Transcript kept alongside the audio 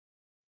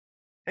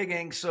Hey,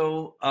 gang.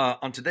 So,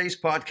 on today's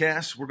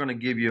podcast, we're going to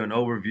give you an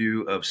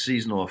overview of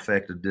seasonal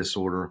affective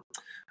disorder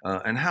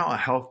and how a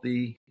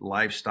healthy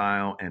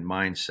lifestyle and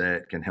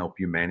mindset can help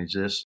you manage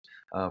this.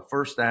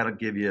 First, that'll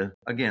give you,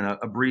 again,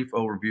 a brief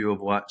overview of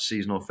what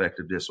seasonal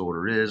affective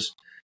disorder is.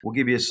 We'll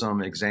give you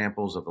some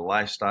examples of the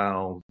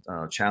lifestyle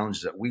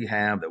challenges that we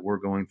have that we're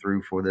going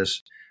through for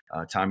this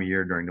time of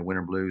year during the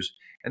winter blues,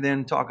 and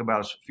then talk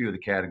about a few of the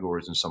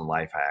categories and some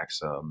life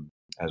hacks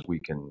as we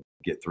can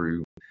get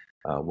through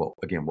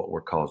what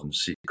we're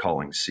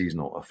calling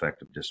seasonal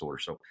affective disorder.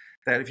 So,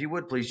 Thad, if you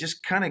would please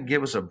just kind of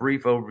give us a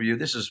brief overview.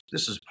 This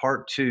is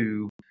part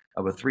two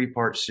of a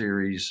three-part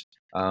series.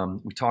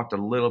 We talked a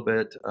little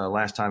bit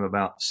last time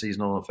about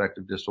seasonal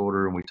affective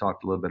disorder, and we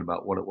talked a little bit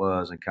about what it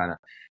was and kind of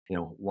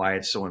why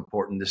it's so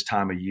important this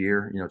time of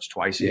year. It's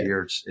twice a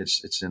year.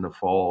 It's in the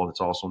fall. It's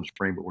also in the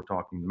spring, but we're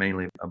talking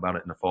mainly about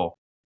it in the fall.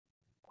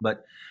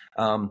 But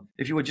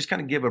if you would just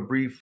kind of give a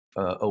brief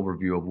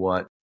overview of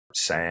what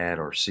SAD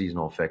or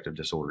seasonal affective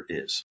disorder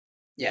is.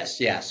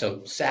 Yes, yeah.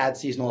 So SAD,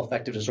 seasonal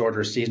affective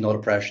disorder, seasonal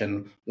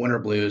depression, winter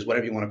blues,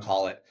 whatever you want to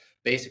call it.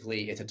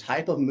 Basically, it's a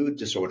type of mood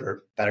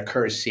disorder that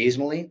occurs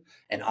seasonally,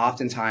 and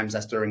oftentimes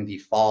that's during the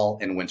fall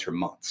and winter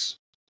months.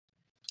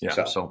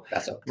 Yeah. So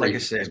that's a like I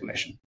said,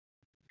 explanation.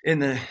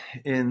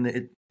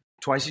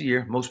 Twice a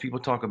year, most people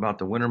talk about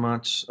the winter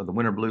months, the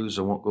winter blues.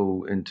 I won't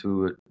go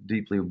into it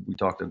deeply. We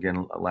talked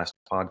again last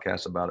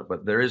podcast about it,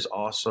 but there is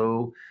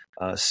also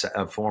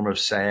a form of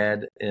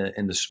SAD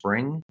in the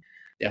spring.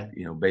 Yeah.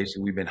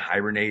 Basically we've been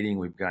hibernating.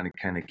 We've got to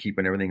kind of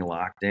keeping everything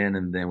locked in.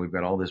 And then we've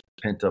got all this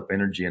pent up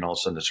energy, and all of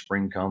a sudden the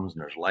spring comes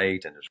and there's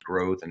light and there's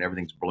growth and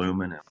everything's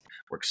blooming and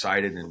we're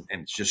excited and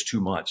it's just too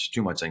much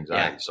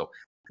anxiety. Yeah. So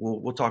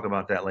we'll talk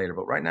about that later.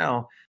 But right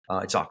now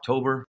it's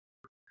October.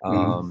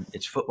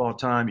 It's football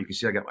time. You can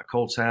see I got my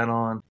Colts hat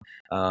on.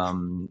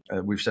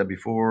 We've said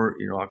before,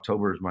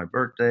 October is my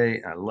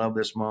birthday. I love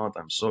this month.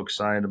 I'm so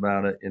excited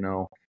about it.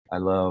 I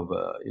love,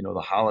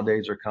 the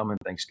holidays are coming.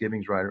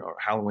 Thanksgiving's or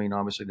Halloween,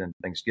 obviously. Then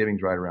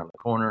Thanksgiving's right around the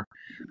corner.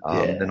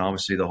 Then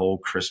obviously the whole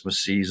Christmas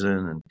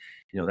season. And,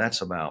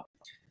 that's about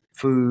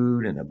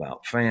food and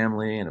about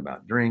family and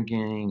about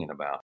drinking and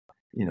about,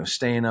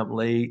 staying up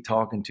late,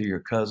 talking to your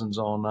cousins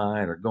all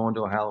night, or going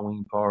to a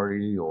Halloween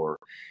party, or,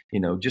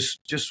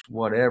 just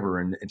whatever.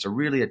 And it's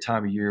really a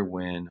time of year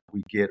when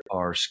we get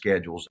our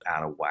schedules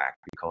out of whack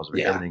because of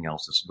everything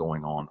else that's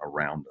going on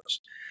around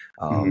us.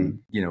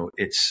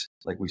 It's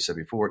like we said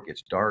before, it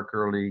gets dark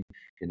early,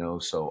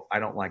 so I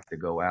don't like to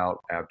go out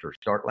after it's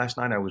dark. Last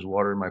night I was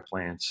watering my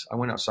plants. I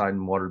went outside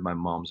and watered my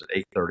mom's at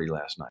 8:30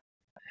 last night.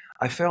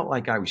 I felt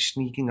like I was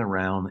sneaking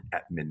around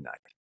at midnight.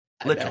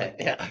 Literally,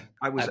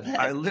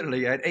 I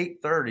literally at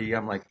 8:30,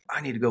 I'm like,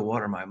 I need to go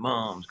water my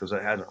mom's because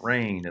it hasn't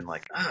rained. And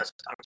like,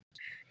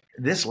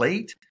 this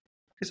late?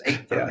 It's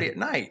 8:30 at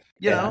night,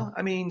 you know?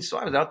 I mean, so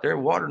I was out there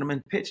watering them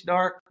in pitch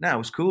dark. Now it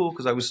was cool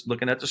because I was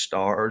looking at the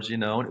stars,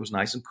 and it was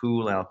nice and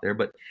cool out there,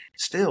 but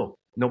still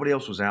nobody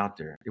else was out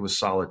there. It was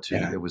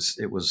solitude. Yeah. It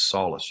was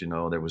solace,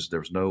 there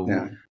was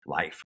no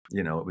life,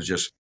 it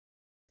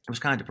was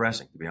kind of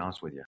depressing, to be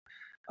honest with you.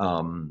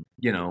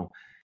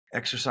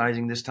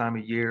 Exercising this time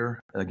of year,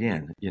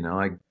 again,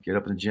 I get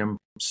up in the gym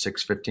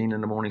 6:15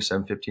 in the morning,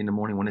 7:15 in the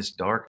morning. When it's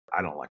dark,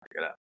 I don't like to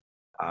get up.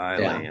 I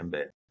lay in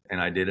bed.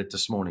 And I did it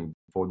this morning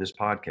for this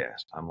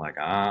podcast. I'm like,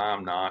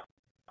 I'm not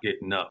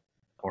getting up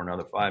for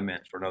another 5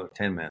 minutes, for another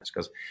 10 minutes.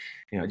 Because,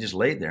 I just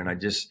laid there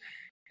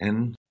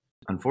and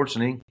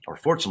unfortunately, or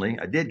fortunately,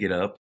 I did get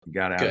up and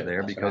got out of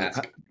there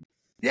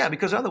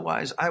because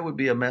otherwise I would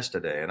be a mess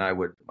today. And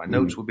my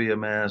notes would be a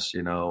mess,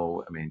 again,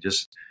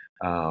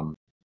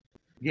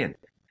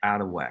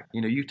 out of whack.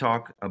 You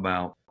talk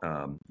about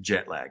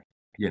jet lag,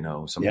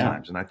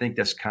 sometimes. And I think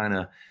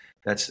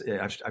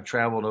I've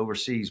traveled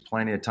overseas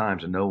plenty of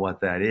times and know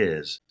what that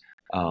is.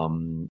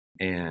 And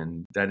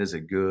that's a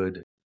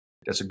good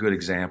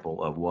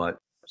example of what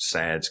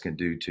SADS can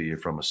do to you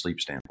from a sleep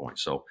standpoint.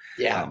 So,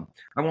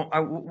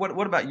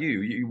 what about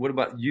you? What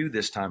about you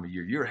this time of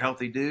year? You're a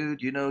healthy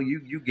dude.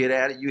 You get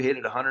at it. You hit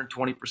it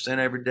 120%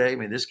 every day. I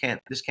mean, this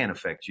can't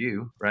affect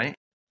you, right?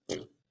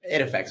 It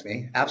affects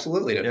me.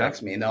 Absolutely. It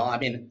affects me. No, I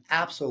mean,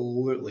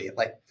 absolutely.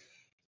 Like,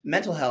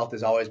 mental health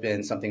has always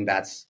been something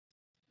that's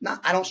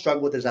I don't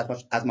struggle with this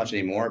as much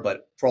anymore,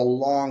 but for a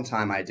long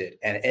time I did.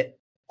 And it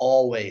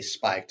always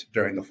spiked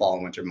during the fall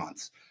and winter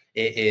months.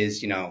 It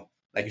is,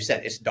 like you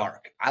said, it's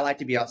dark. I like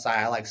to be outside.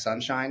 I like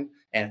sunshine,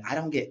 and I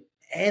don't get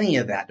any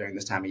of that during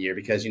this time of year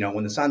because,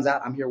 when the sun's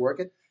out, I'm here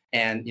working.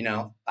 And,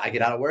 I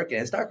get out of work and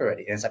it's dark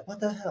already. And it's like, what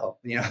the hell?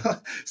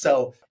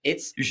 So you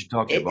should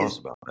talk to your boss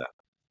about that.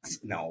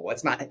 No,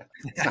 it's not your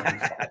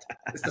fault.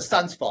 It's the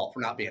sun's fault for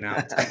not being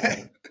out.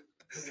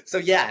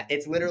 So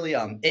it's literally,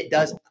 it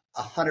does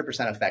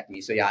 100% affect me.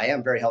 So I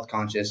am very health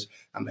conscious.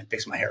 I'm going to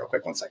fix my hair real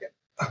quick. 1 second.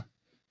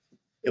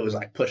 It was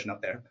like pushing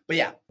up there, but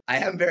I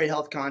am very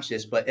health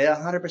conscious, but it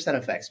 100%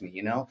 affects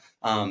me,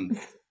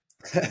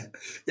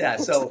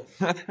 So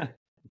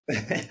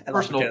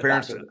personal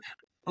appearance.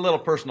 a little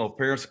personal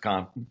appearance,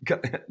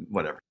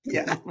 whatever.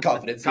 Yeah,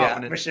 confidence. Yeah,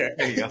 Confident. for sure.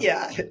 There you go.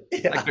 Yeah, I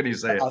yeah. couldn't even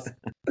say it. Awesome.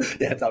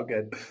 Yeah, it's all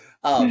good.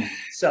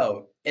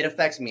 So it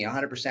affects me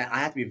 100%. I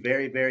have to be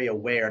very, very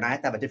aware, and I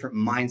have to have a different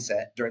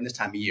mindset during this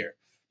time of year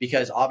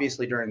because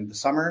obviously during the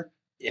summer,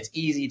 it's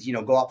easy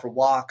to go out for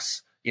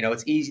walks.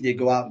 It's easy to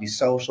go out and be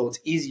social. It's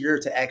easier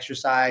to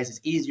exercise. It's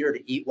easier to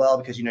eat well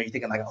because you're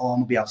thinking like, oh, I'm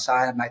gonna be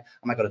outside. I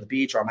might go to the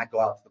beach or I might go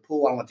out to the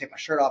pool. I don't want to take my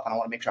shirt off and I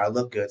want to make sure I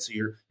look good. So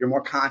you're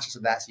more conscious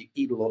of that. So you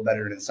eat a little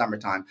better in the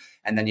summertime.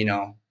 And then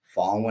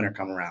fall and winter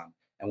come around.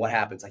 And what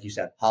happens? Like you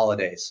said,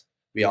 holidays.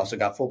 We also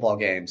got football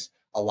games,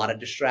 a lot of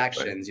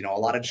distractions, a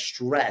lot of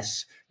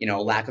stress,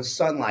 lack of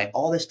sunlight.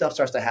 All this stuff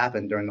starts to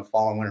happen during the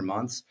fall and winter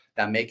months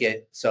that make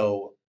it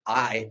so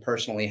I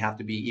personally have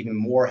to be even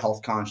more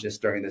health conscious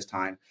during this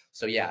time.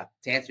 So yeah,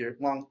 to answer your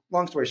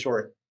long story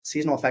short,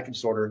 seasonal affective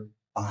disorder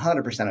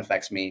 100%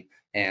 affects me.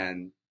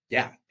 And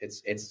yeah,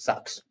 it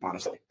sucks,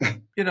 honestly.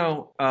 And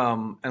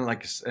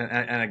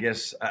I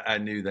guess I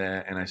knew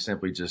that, and I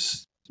simply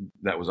just,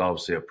 that was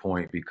obviously a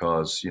point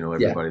because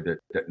everybody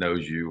that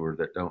knows you or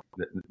that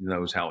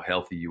knows how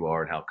healthy you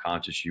are and how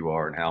conscious you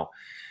are and how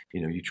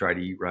you try to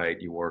eat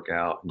right, you work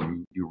out,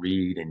 and you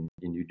read and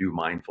you do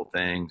mindful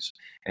things,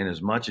 and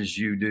as much as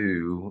you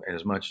do and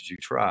as much as you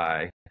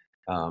try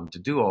to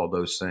do all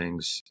those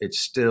things, it's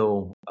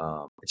still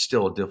a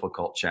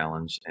difficult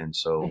challenge, and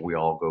so we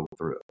all go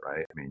through it,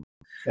 right? I mean,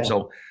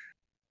 so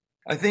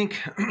I think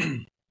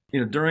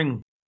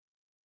during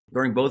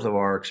both of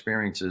our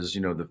experiences,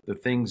 the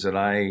things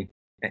that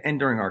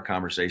and during our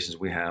conversations,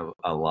 we have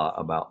a lot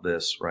about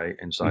this, right?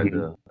 Inside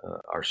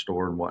our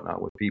store and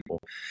whatnot with people.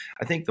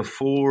 I think the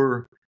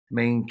four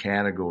main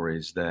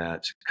categories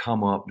that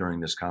come up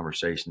during this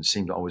conversation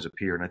seem to always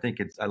appear. And I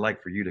think I'd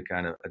like for you to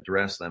kind of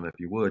address them, if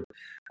you would,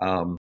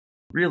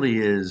 really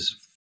is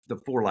the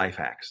 4 life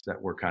hacks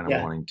that we're kind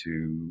of wanting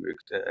to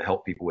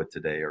help people with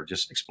today, or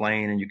just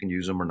explain, and you can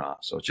use them or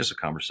not. So it's just a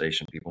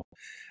conversation, people.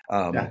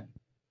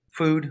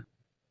 Food,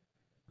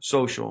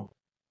 social,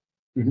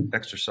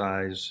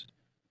 exercise,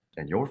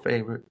 and your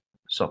favorite,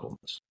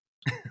 supplements.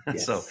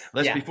 Yes. So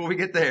before we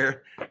get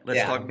there,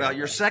 let's talk about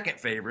your second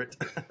favorite,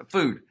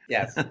 food.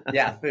 Yes.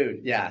 Yeah. Food.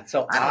 Yeah.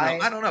 So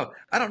I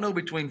don't know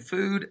between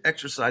food,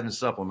 exercise, and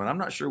supplement. I'm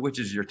not sure which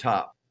is your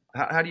top.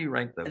 How do you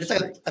rank those? It's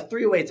like a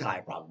 3-way tie,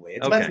 probably.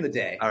 It depends on the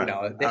day. All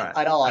right.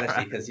 In all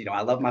honesty, because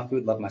I love my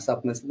food, love my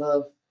supplements,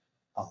 love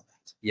all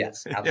that.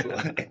 Yes,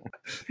 absolutely.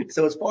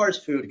 So as far as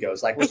food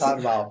goes, like we're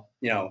talking about,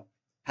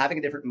 having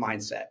a different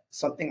mindset,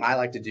 something I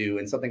like to do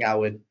and something I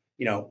would,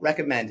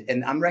 recommend.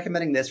 And I'm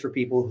recommending this for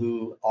people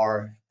who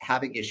are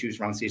having issues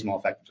around seasonal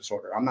affective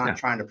disorder. I'm not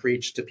trying to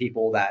preach to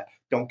people that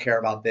don't care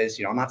about this.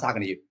 I'm not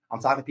talking to you. I'm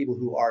talking to people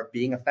who are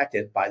being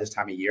affected by this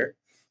time of year.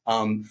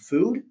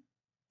 Food,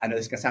 I know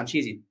this is going to sound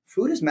cheesy.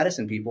 Food is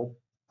medicine, people,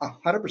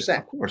 100%.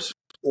 Of course.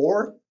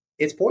 Or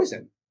it's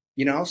poison,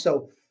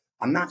 So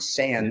I'm not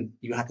saying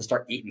you have to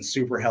start eating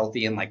super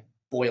healthy and like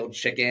boiled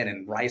chicken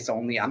and rice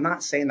only. I'm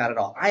not saying that at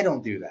all. I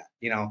don't do that.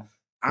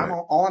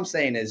 All I'm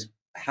saying is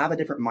have a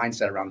different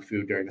mindset around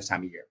food during this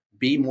time of year.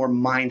 Be more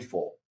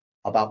mindful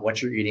about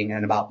what you're eating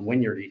and about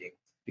when you're eating,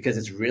 because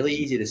it's really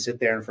easy to sit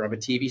there in front of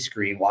a TV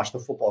screen, watch the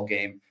football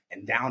game,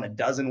 and down a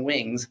dozen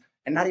wings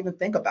and not even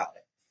think about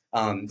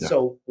it.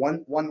 So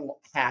one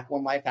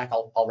life hack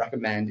I'll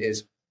recommend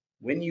is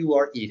when you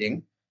are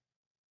eating,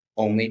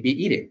 only be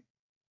eating.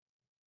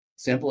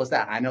 Simple as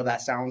that. I know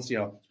that sounds,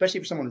 especially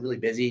for someone really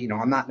busy,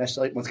 I'm not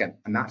necessarily, once again,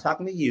 I'm not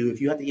talking to you.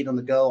 If you have to eat on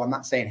the go, I'm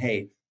not saying,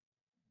 hey,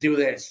 do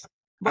this.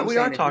 But we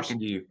are talking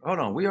to you. Hold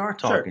on. We are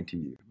talking to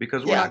you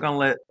because we're not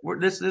going to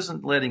this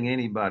isn't letting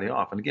anybody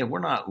off. And again, we're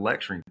not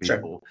lecturing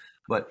people,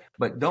 but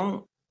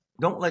don't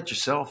let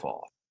yourself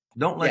off.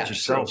 Don't let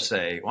yourself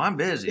say, well, I'm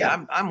busy.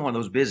 Yeah. I'm one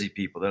of those busy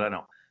people that I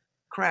don't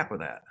crap with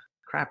that.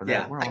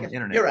 Yeah, we're on the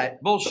internet. You're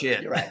right.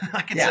 Bullshit. You're right.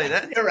 I can say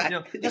that. You're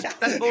right.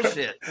 That's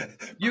bullshit.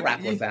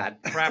 Crap with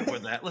that. Crap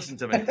with that. Listen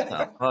to me.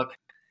 Oh, fuck.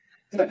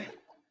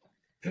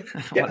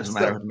 What is the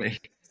matter with me?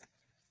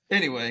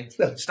 Anyway,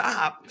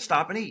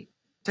 stop and eat.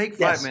 Take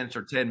 5 minutes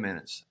or 10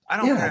 minutes. I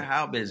don't care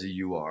how busy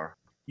you are.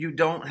 You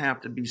don't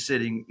have to be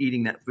sitting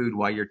eating that food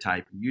while you're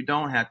typing.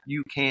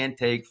 You can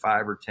take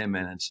 5 or 10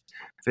 minutes,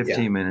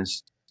 15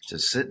 minutes to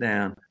sit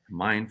down,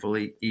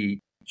 mindfully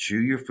eat, chew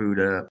your food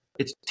up.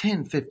 It's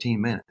 10, 15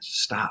 minutes.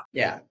 Stop.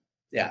 Yeah.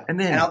 And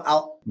then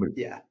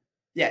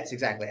Yes,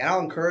 exactly. And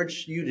I'll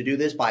encourage you to do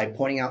this by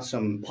pointing out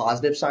some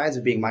positive sides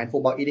of being mindful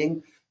about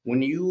eating.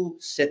 When you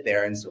sit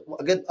there, and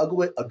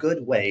a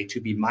good way to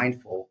be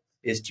mindful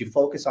is to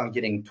focus on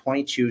getting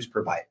 20 chews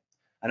per bite.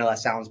 I know that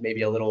sounds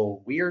maybe a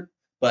little weird,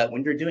 but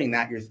when you're doing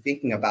that, you're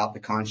thinking about the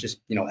conscious,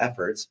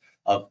 efforts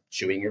of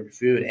chewing your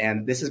food.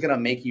 And this is going to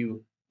make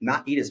you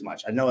not eat as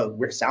much. I know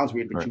it sounds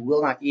weird, but you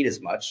will not eat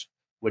as much,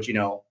 which,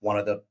 one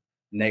of the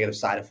negative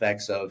side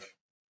effects of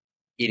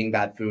eating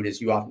bad food is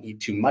you often eat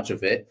too much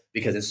of it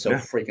because it's so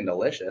freaking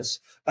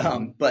delicious.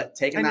 But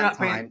taking that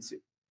time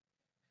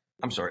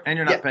I'm sorry. And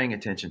you're not paying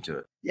attention to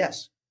it.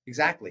 Yes,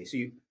 exactly. So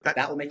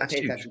that will make you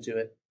pay attention to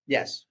it.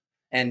 Yes.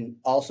 And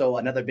also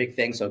another big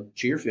thing. So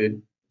chew your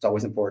food. It's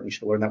always important. You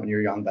should learn that when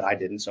you're young, but I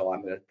didn't. So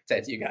I'm going to say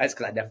it to you guys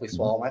because I definitely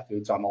swallow my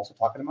food. So I'm also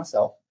talking to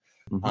myself.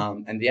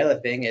 And the other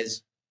thing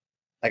is,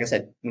 like I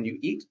said, when you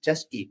eat,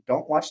 just eat.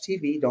 Don't watch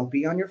TV. Don't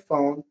be on your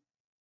phone.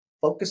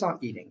 Focus on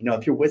eating.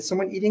 If you're with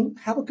someone eating,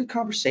 have a good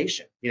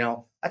conversation.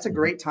 That's a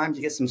great time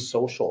to get some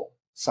social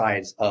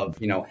sides of,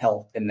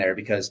 health in there,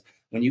 because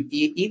when you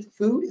eat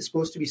food is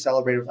supposed to be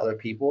celebrated with other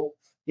people,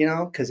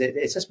 because it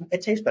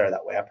tastes better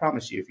that way. I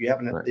promise you, if you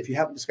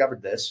haven't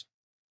discovered this,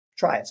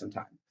 try it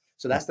sometime.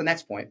 So that's the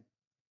next point.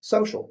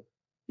 Social,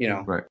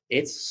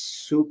 it's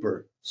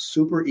super,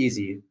 super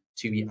easy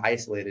to be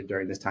isolated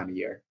during this time of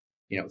year.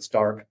 It's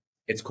dark,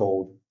 it's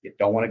cold, you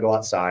don't want to go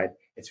outside.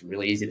 It's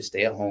really easy to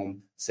stay at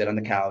home, sit on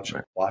the couch,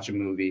 watch a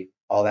movie,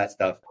 all that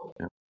stuff.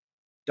 Yeah.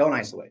 Don't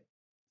isolate.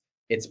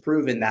 It's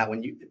proven that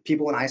when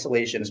people in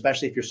isolation,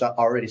 especially if you're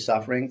already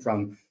suffering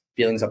from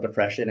feelings of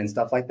depression and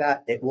stuff like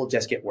that, it will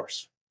just get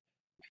worse.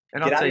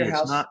 And I'll tell you,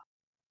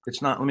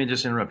 it's not, let me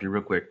just interrupt you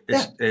real quick.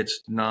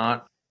 It's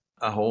not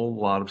a whole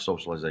lot of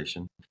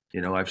socialization.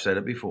 I've said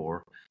it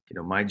before,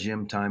 my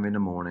gym time in the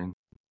morning,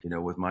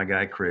 with my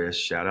guy, Chris,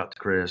 shout out to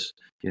Chris,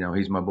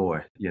 he's my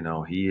boy,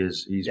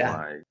 he's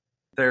my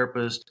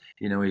therapist,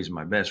 he's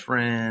my best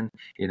friend,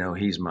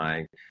 he's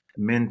my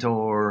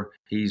mentor,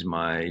 he's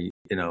my,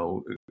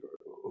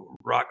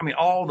 rock. I mean,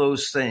 all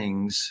those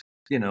things,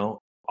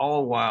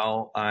 all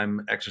while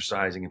I'm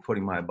exercising and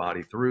putting my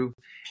body through.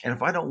 And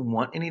if I don't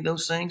want any of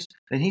those things,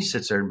 then he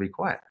sits there and be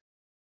quiet.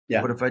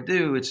 Yeah. But if I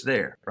do, it's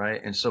there,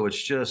 right? And so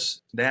it's just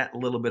that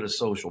little bit of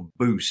social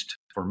boost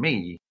for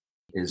me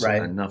is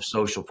enough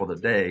social for the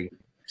day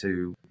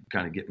to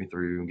kind of get me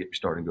through and get me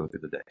started and go through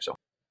the day. So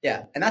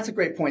yeah, and that's a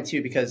great point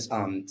too, because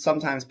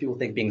sometimes people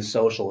think being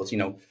social is,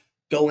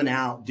 going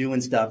out, doing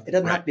stuff. It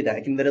doesn't have to be that.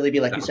 It can literally be,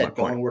 like you said,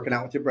 going and working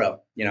out with your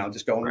bro,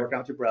 just going and working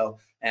out with your bro.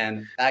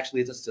 And actually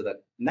leads us to the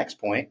next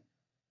point,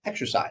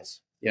 exercise,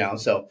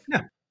 so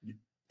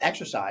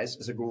exercise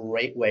is a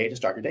great way to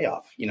start your day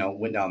off.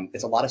 When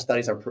it's a lot of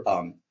studies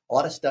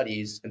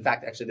in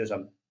fact, actually there's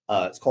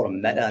it's called a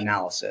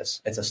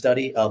meta-analysis. It's a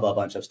study of a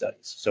bunch of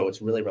studies. So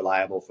it's really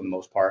reliable for the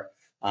most part.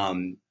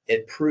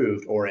 It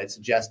proved, or it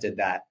suggested,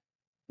 that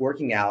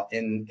working out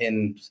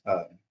in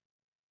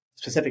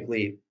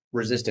specifically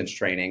resistance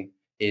training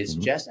is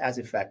just as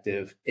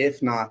effective,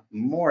 if not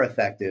more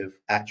effective,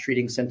 at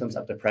treating symptoms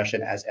of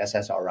depression as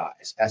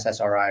SSRIs.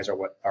 SSRIs are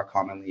what are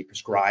commonly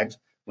prescribed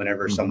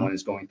whenever someone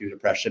is going through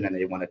depression and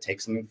they want to take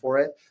something for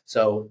it.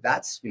 So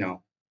that's,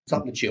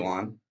 something to chew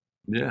on.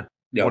 Yeah.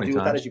 Do with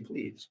that as you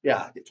please.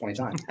 Yeah, 20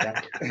 times.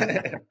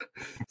 Exactly.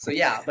 So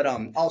yeah, but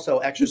also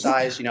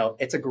exercise,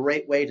 it's a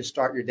great way to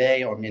start your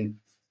day. I mean,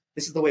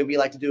 this is the way we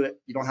like to do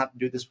it. You don't have to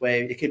do it this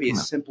way. It could be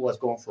as simple as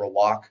going for a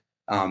walk.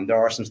 There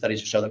are some studies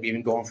to show that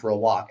even going for a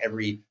walk,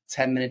 every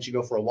 10 minutes you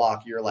go for a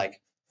walk, you're like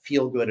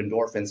feel good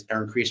endorphins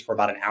are increased for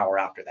about an hour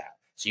after that.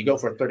 So you go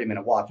for a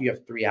 30-minute walk, you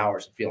have 3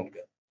 hours of feeling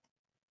good.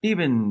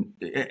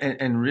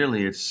 And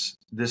really it's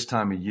this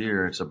time of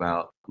year, it's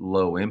about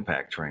low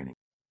impact training,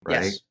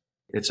 right? Yes.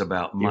 It's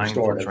about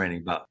mindful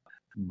training, about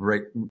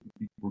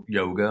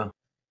yoga,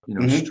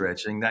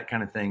 stretching, that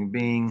kind of thing.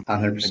 Being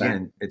 100%.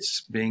 Again,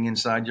 it's being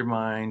inside your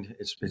mind.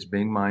 It's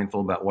being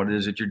mindful about what it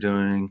is that you're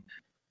doing,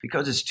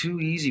 because it's too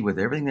easy with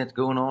everything that's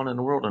going on in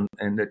the world,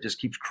 and that just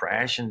keeps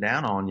crashing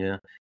down on you.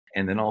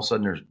 And then all of a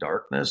sudden there's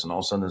darkness, and all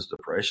of a sudden there's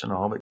depression,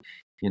 all of it,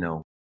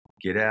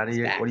 get out of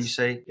your, what do you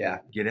say? Yeah.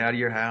 Get out of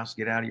your house,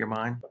 get out of your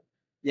mind.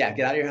 Yeah.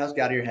 Get out of your house,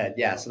 get out of your head.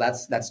 Yeah. So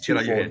that's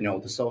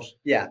twofold, the social,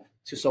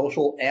 to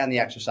social and the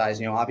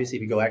exercise. Obviously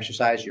if you go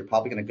exercise, you're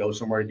probably going to go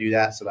somewhere to do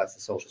that. So that's the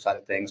social side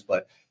of things,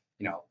 but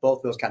both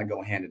of those kind of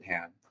go hand in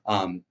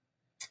hand.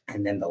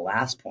 And then the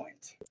last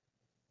point,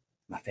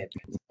 my favorite,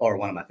 or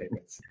one of my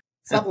favorites,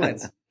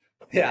 supplements.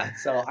 Yeah.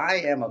 So I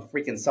am a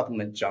freaking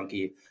supplement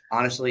junkie.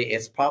 Honestly,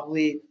 it's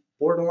probably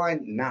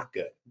borderline not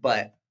good,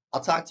 but I'll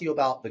talk to you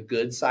about the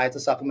good sides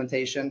of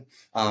supplementation.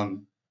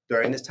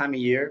 During this time of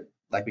year,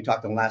 like we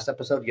talked in the last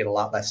episode, you get a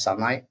lot less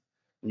sunlight.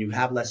 When you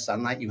have less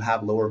sunlight, you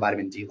have lower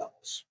vitamin D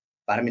levels.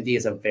 Vitamin D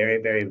is a very,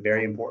 very,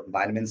 very important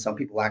vitamin. Some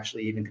people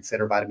actually even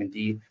consider vitamin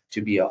D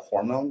to be a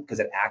hormone because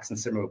it acts in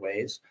similar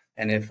ways.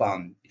 And if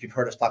you've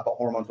heard us talk about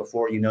hormones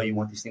before, you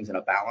want these things in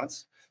a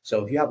balance.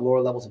 So if you have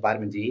lower levels of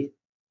vitamin D,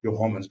 your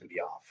hormones can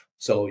be off.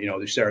 So,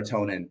 the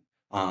serotonin,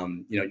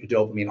 your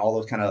dopamine, all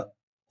those kind of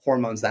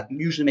hormones that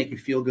usually make you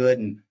feel good,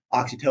 and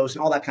oxytocin,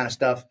 all that kind of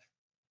stuff.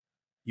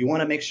 You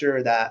want to make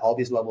sure that all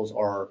these levels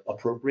are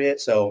appropriate.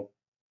 So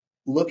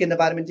look into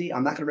vitamin D.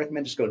 I'm not going to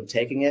recommend just go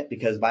taking it,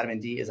 because vitamin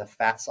D is a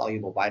fat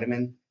soluble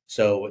vitamin.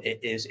 So it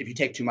is, if you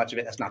take too much of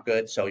it, that's not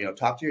good. So,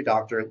 talk to your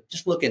doctor,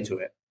 just look into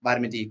it.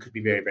 Vitamin D could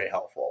be very, very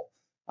helpful.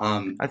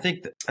 I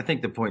think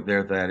the point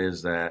there, that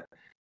is that,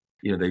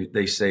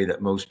 they say that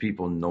most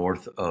people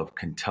north of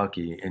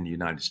Kentucky in the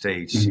United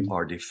States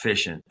are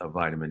deficient of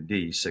vitamin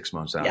D 6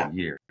 months out of the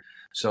year.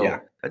 So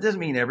that doesn't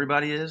mean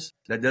everybody is.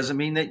 That doesn't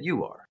mean that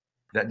you are.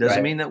 That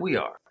doesn't mean that we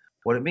are.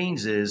 What it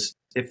means is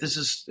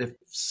if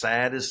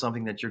SAD is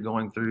something that you're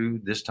going through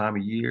this time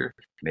of year,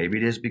 maybe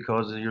it is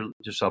because of your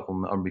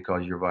supplement or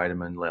because of your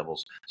vitamin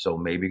levels. So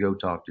maybe go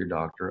talk to your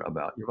doctor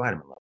about your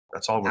vitamin level.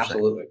 That's all we're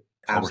saying.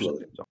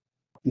 Absolutely.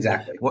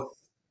 Exactly. What?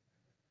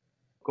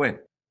 Go ahead.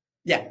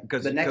 Yeah.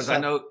 Because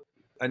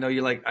I know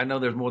you like. I know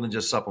there's more than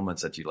just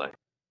supplements that you like.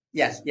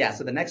 Yes. Yeah.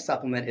 So the next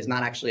supplement is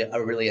not actually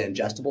a really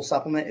ingestible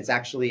supplement. It's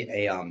actually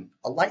a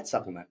light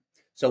supplement.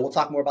 So we'll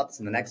talk more about this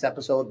in the next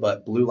episode,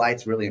 but blue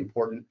light's really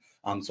important.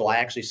 So I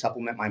actually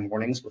supplement my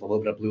mornings with a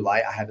little bit of blue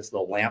light. I have this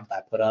little lamp that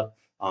I put up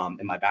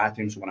in my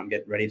bathroom. So when I'm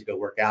getting ready to go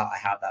work out, I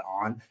have that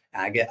on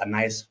and I get a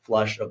nice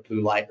flush of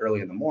blue light early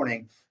in the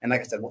morning. And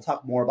like I said, we'll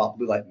talk more about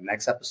blue light in the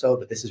next episode,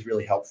 but this is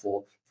really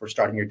helpful for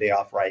starting your day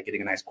off right,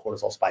 getting a nice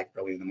cortisol spike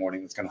early in the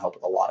morning. That's going to help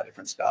with a lot of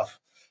different stuff.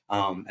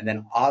 And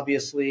then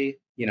obviously,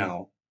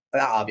 not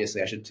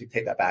obviously, I should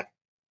take that back.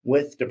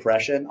 With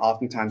depression,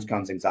 oftentimes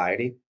comes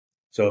anxiety.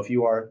 So if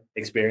you are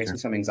experiencing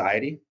some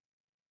anxiety,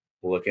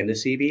 look into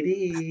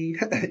CBD.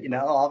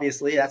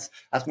 Obviously that's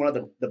one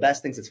of the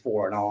best things it's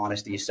for, in all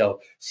honesty.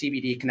 So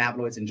CBD,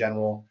 cannabinoids in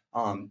general,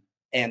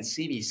 and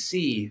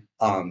CBC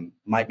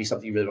might be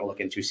something you really want to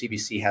look into.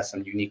 CBC has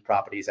some unique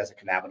properties as a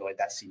cannabinoid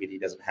that CBD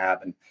doesn't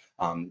have, and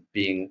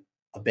being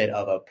a bit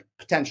of a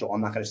potential,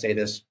 I'm not going to say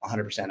this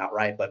 100%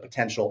 outright, but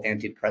potential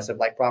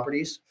antidepressive-like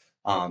properties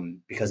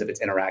because of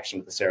its interaction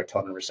with the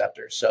serotonin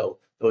receptors. So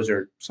those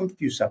are some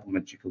few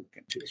supplements you could look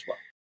into as well.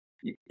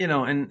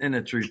 And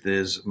the truth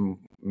is, I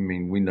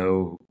mean, we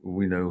know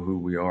who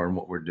we are and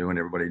what we're doing.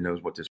 Everybody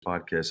knows what this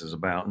podcast is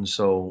about. And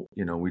so,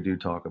 we do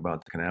talk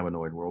about the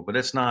cannabinoid world, but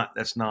that's not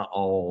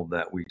all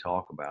that we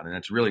talk about. And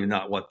that's really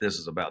not what this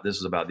is about. This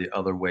is about the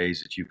other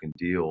ways that you can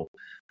deal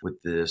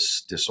with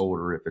this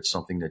disorder if it's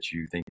something that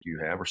you think you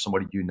have or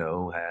somebody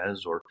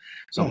has or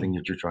something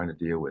that you're trying to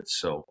deal with.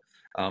 So,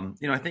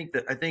 I think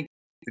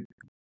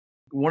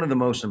one of the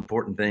most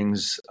important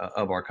things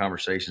of our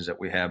conversations that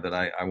we have that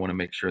I want to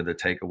make sure the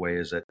takeaway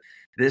is that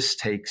this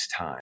takes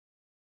time,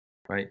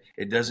 right?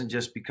 It doesn't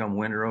just become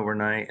winter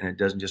overnight and it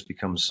doesn't just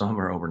become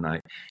summer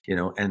overnight,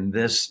 and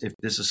if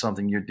this is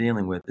something you're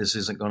dealing with, this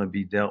isn't going to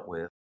be dealt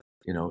with,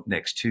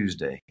 next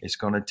Tuesday. It's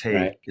going to take,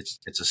 right. It's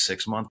a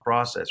 6-month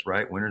process,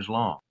 right? Winter's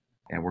long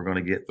and we're going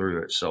to get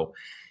through it. So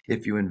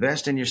if you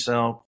invest in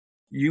yourself,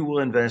 you will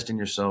invest in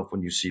yourself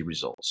when you see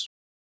results.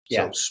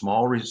 Yeah. So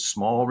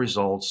small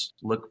results,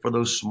 look for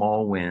those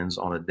small wins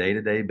on a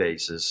day-to-day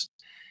basis.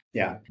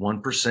 Yeah.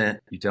 1%,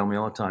 you tell me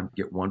all the time,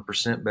 get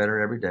 1%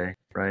 better every day,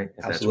 right?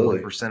 If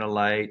Absolutely. That's 1% of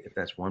light, if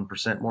that's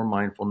 1% more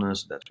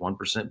mindfulness, that's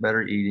 1%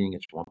 better eating,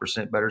 it's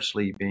 1% better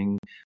sleeping,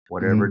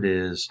 whatever it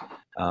is.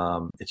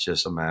 It's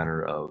just a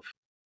matter of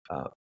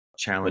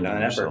challenging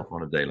yourself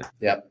on a daily.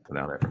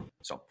 Without effort.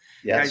 So,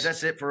 guys,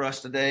 that's it for us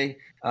today.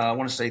 I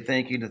want to say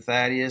thank you to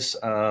Thaddeus.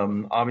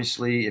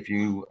 Obviously, if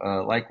you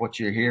like what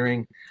you're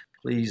hearing,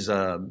 please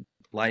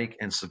like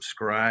and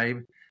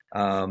subscribe.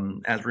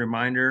 As a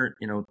reminder,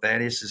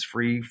 Thaddeus is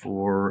free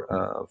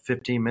for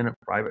 15-minute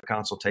private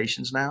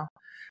consultations now.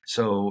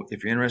 So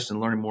if you're interested in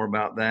learning more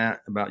about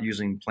that, about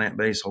using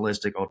plant-based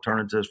holistic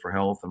alternatives for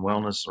health and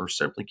wellness, or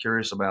simply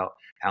curious about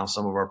how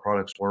some of our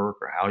products work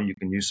or how you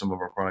can use some of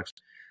our products,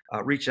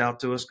 reach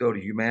out to us. Go to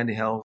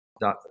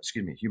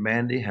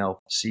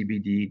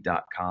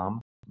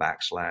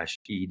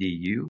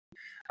humanityhealthcbd.com/edu.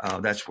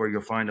 That's where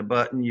you'll find a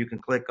button you can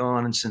click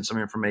on and send some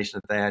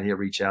information to Thad. He'll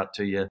reach out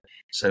to you,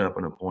 set up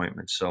an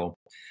appointment. So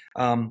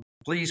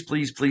please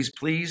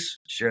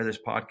share this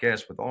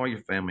podcast with all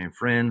your family and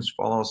friends.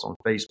 Follow us on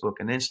Facebook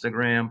and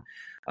Instagram.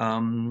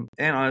 And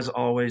as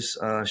always,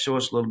 show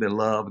us a little bit of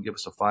love. Give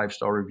us a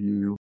 5-star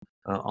review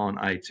on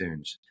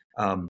iTunes.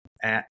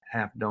 At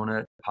Half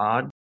Donut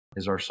Pod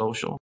is our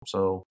social.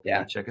 So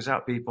check us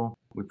out, people.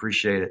 We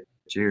appreciate it.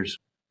 Cheers.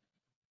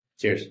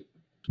 Cheers.